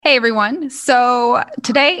Hey everyone. So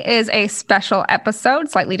today is a special episode,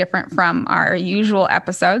 slightly different from our usual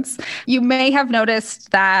episodes. You may have noticed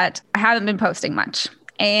that I haven't been posting much,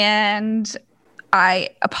 and I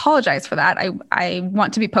apologize for that. I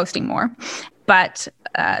want to be posting more, but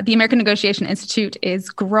the American Negotiation Institute is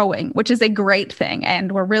growing, which is a great thing,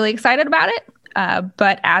 and we're really excited about it.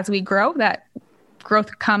 But as we grow, that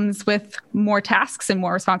growth comes with more tasks and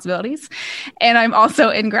more responsibilities. And I'm also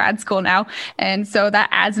in grad school now. And so that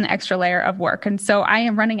adds an extra layer of work. And so I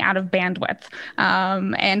am running out of bandwidth.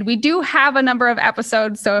 And we do have a number of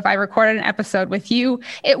episodes. So if I recorded an episode with you,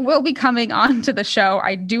 it will be coming on to the show.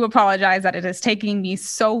 I do apologize that it is taking me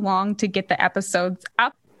so long to get the episodes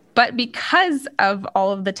up. But because of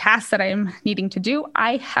all of the tasks that I'm needing to do,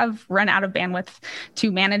 I have run out of bandwidth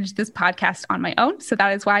to manage this podcast on my own. So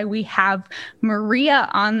that is why we have Maria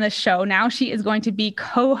on the show now. She is going to be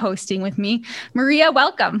co-hosting with me. Maria,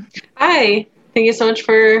 welcome. Hi. Thank you so much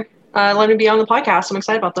for letting me be on the podcast. I'm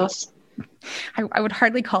excited about this. I would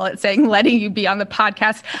hardly call it saying letting you be on the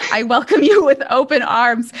podcast. I welcome you with open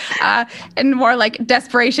arms and more like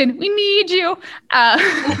desperation. We need you. But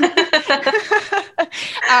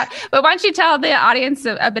why don't you tell the audience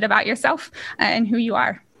a bit about yourself and who you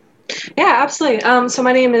are? Yeah, absolutely. So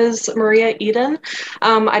my name is Maria Eden.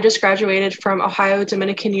 I just graduated from Ohio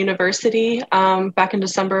Dominican University back in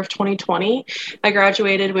December of 2020. I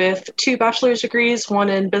graduated with 2 bachelor's degrees, one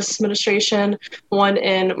in business administration, one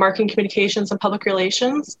in marketing communications and public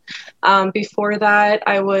relations. Before that,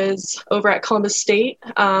 I was over at Columbus State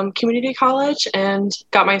Community College and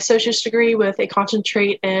got my associate's degree with a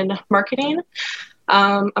concentrate in marketing.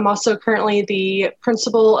 I'm also currently the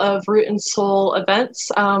principal of Root and Soul Events,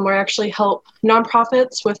 where I actually help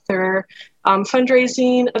nonprofits with their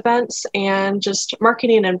fundraising events and just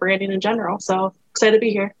marketing and branding in general. So excited to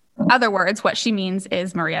be here. Other words, what she means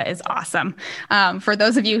is Maria is awesome. For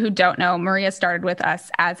those of you who don't know, Maria started with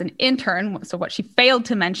us as an intern. So what she failed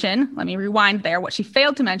to mention, let me rewind there. What she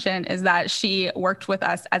failed to mention is that she worked with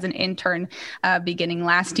us as an intern beginning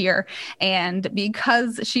last year. And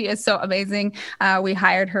because she is so amazing, we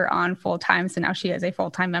hired her on full time. So now she is a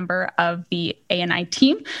full-time member of the ANI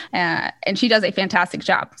team. And she does a fantastic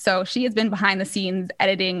job. So she has been behind the scenes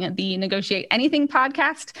editing the Negotiate Anything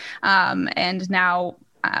podcast. And now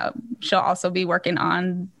she'll also be working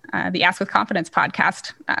on the Ask with Confidence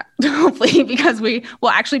podcast, hopefully, because we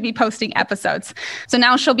will actually be posting episodes. So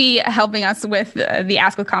now she'll be helping us with the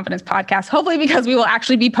Ask with Confidence podcast, hopefully, because we will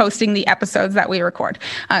actually be posting the episodes that we record.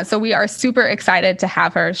 So we are super excited to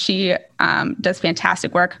have her. She does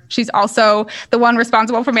fantastic work. She's also the one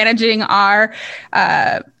responsible for managing our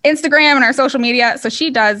Instagram and our social media. So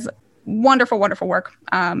she does wonderful, wonderful work.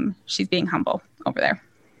 She's being humble over there.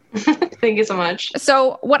 Thank you so much.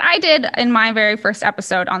 So what I did in my very first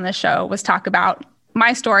episode on this show was talk about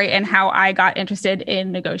my story and how I got interested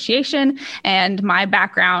in negotiation and my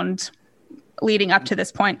background leading up to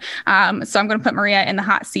this point. So I'm going to put Maria in the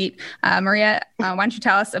hot seat. Maria, why don't you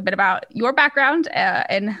tell us a bit about your background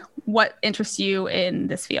and what interests you in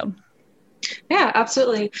this field? Yeah,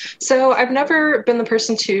 absolutely. So I've never been the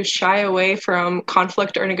person to shy away from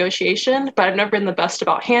conflict or negotiation, but I've never been the best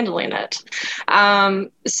about handling it.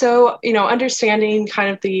 So, understanding kind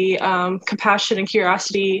of the compassion and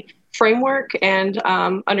curiosity framework and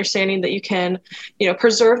understanding that you can,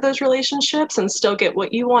 preserve those relationships and still get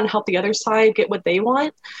what you want, help the other side get what they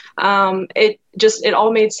want. It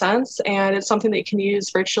all made sense. And it's something that you can use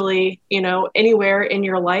virtually, anywhere in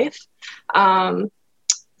your life.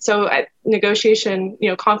 So negotiation,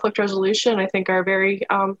 conflict resolution, I think are very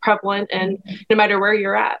prevalent and no matter where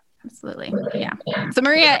you're at. Absolutely. Yeah. So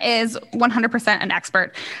Maria is 100% an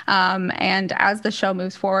expert. And as the show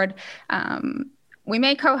moves forward, we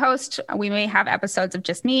may co-host, we may have episodes of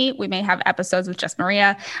just me, we may have episodes with just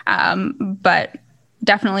Maria, but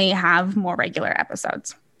definitely have more regular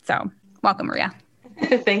episodes. So welcome, Maria.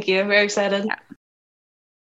 Thank you. Very excited. Yeah.